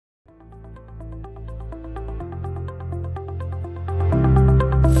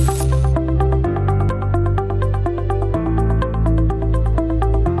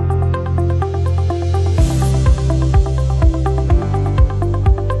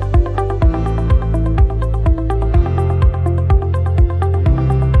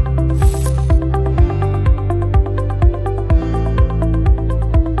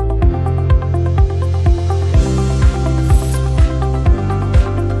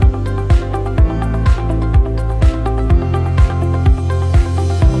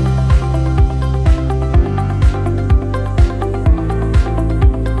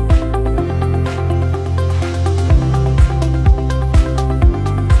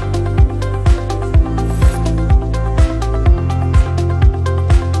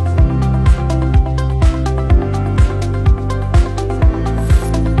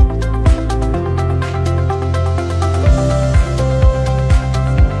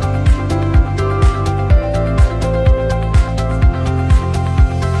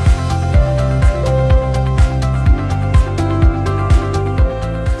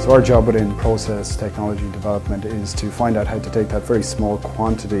So our job within process technology development is to find out how to take that very small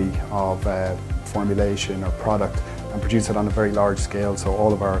quantity of formulation or product and produce it on a very large scale so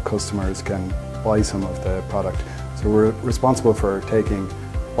all of our customers can buy some of the product. So we're responsible for taking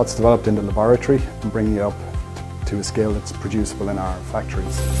what's developed in the laboratory and bringing it up to a scale that's producible in our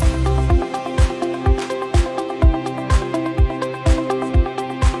factories.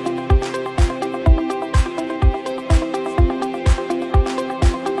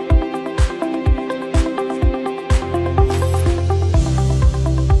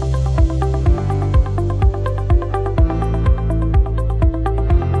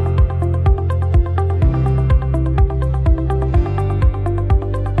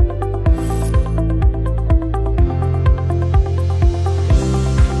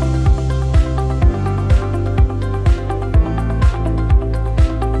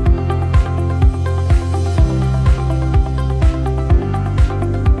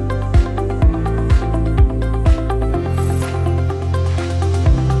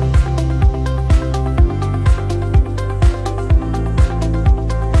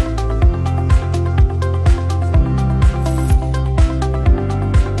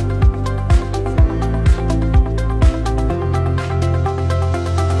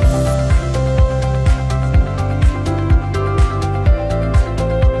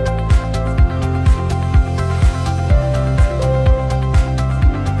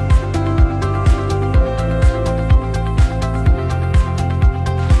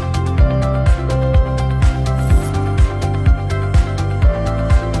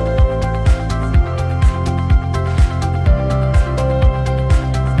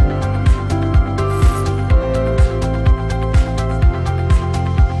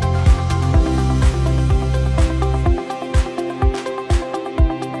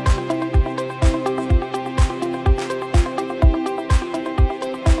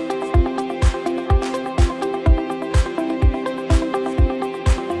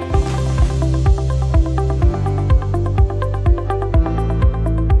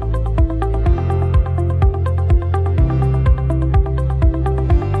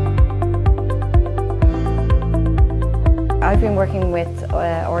 I've been working with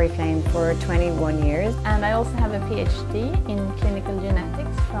Oriflame for 21 years. And I also have a PhD in clinical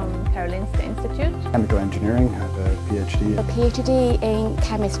genetics from Karolinska Institute. Chemical engineering, I have a PhD. A PhD in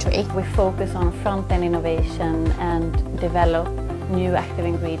chemistry. We focus on front-end innovation and develop new active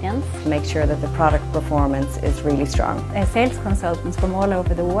ingredients. Make sure that the product performance is really strong. Sales consultants from all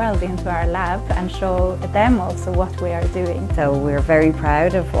over the world into our lab and show them also what we are doing. So we're very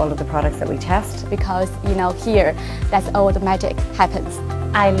proud of all of the products that we test. Because, you know, here, that's all the magic happens.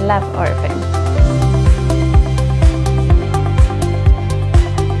 I love Oriflame.